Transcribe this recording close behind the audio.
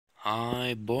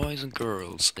Hi boys and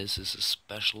girls, this is a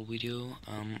special video.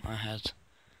 I had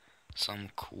some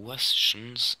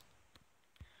questions.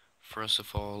 First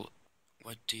of all,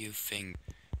 what do you think?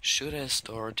 Should I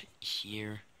start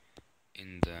here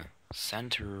in the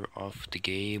center of the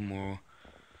game, or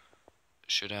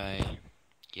should I,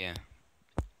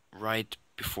 right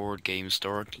before the game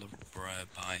start,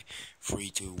 by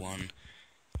 3, 2, 1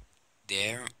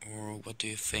 there, or what do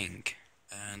you think?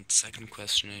 And second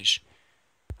question is,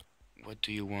 what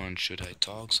do you want? Should I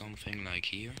talk something like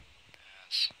here?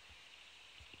 Yes.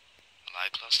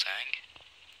 Like last tank?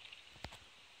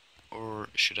 Or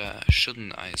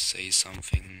shouldn't I say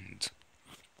something and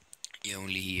you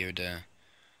only hear the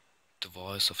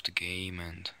voice of the game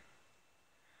and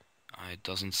I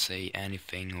doesn't say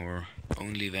anything, or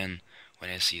only when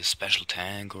I see a special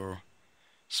tank or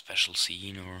special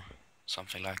scene or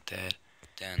something like that?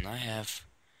 Then I have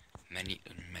many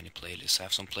playlists. I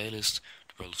have some playlists: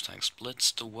 the World of Tanks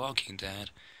Blitz, the Walking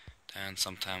Dead. Then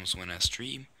sometimes when I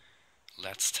stream,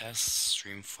 Let's Test,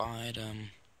 Stream Fight,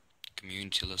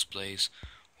 Community Let's Plays,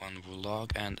 One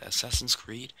Vlog, and Assassin's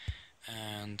Creed,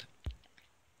 and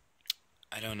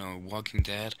I don't know, Walking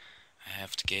Dead. I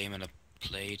have the game and I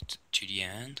played to the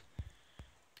end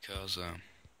because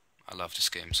I love this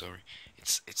game. Sorry,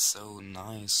 it's so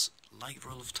nice, like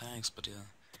World of Tanks, but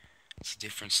it's a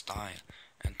different style.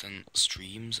 And then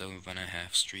streams. So when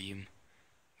I'm streaming,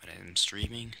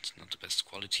 it's not the best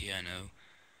quality, I know,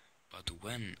 but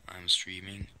when I'm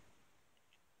streaming.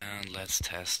 And let's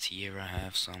test here. I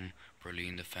have some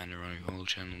Berlin Defender on your whole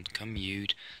channel,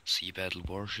 Commute, Sea Battle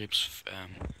Warships,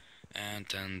 and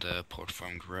then the Port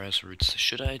Farm Grassroots.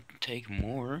 Should I take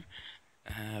more?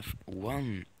 I have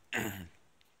one on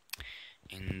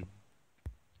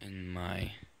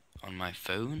my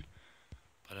phone,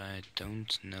 but I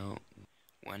don't know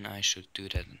when I should do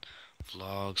that.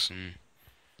 Vlogs, and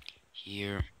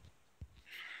here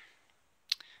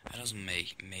I doesn't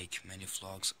make many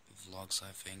vlogs,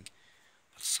 I think,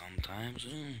 but sometimes.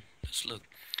 Let's look.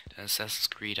 The Assassin's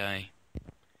Creed, I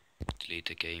delete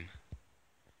the game.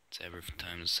 It's every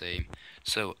time the same.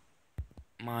 So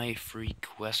my 3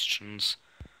 questions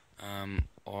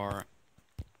are: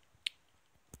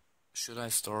 should I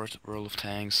start World of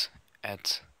Tanks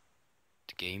at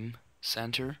the game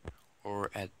center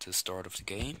or at the start of the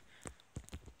game?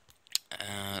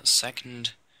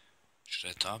 Second, should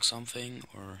I talk something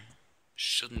or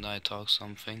shouldn't I talk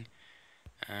something?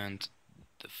 And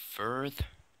the third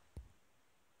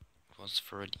was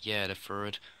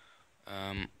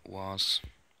was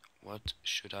what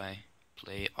should I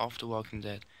play after Walking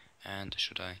Dead, and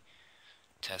should I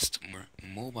test more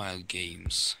mobile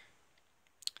games?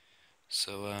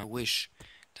 So I wish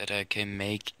that I can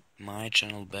make my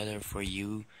channel better for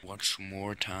you, watch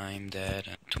more time,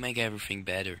 that to make everything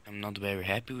better. I'm not very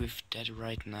happy with that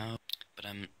right now, but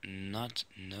I'm not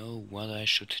know what I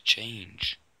should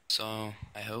change. So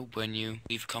I hope when you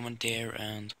leave a comment there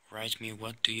and write me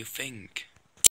what do you think.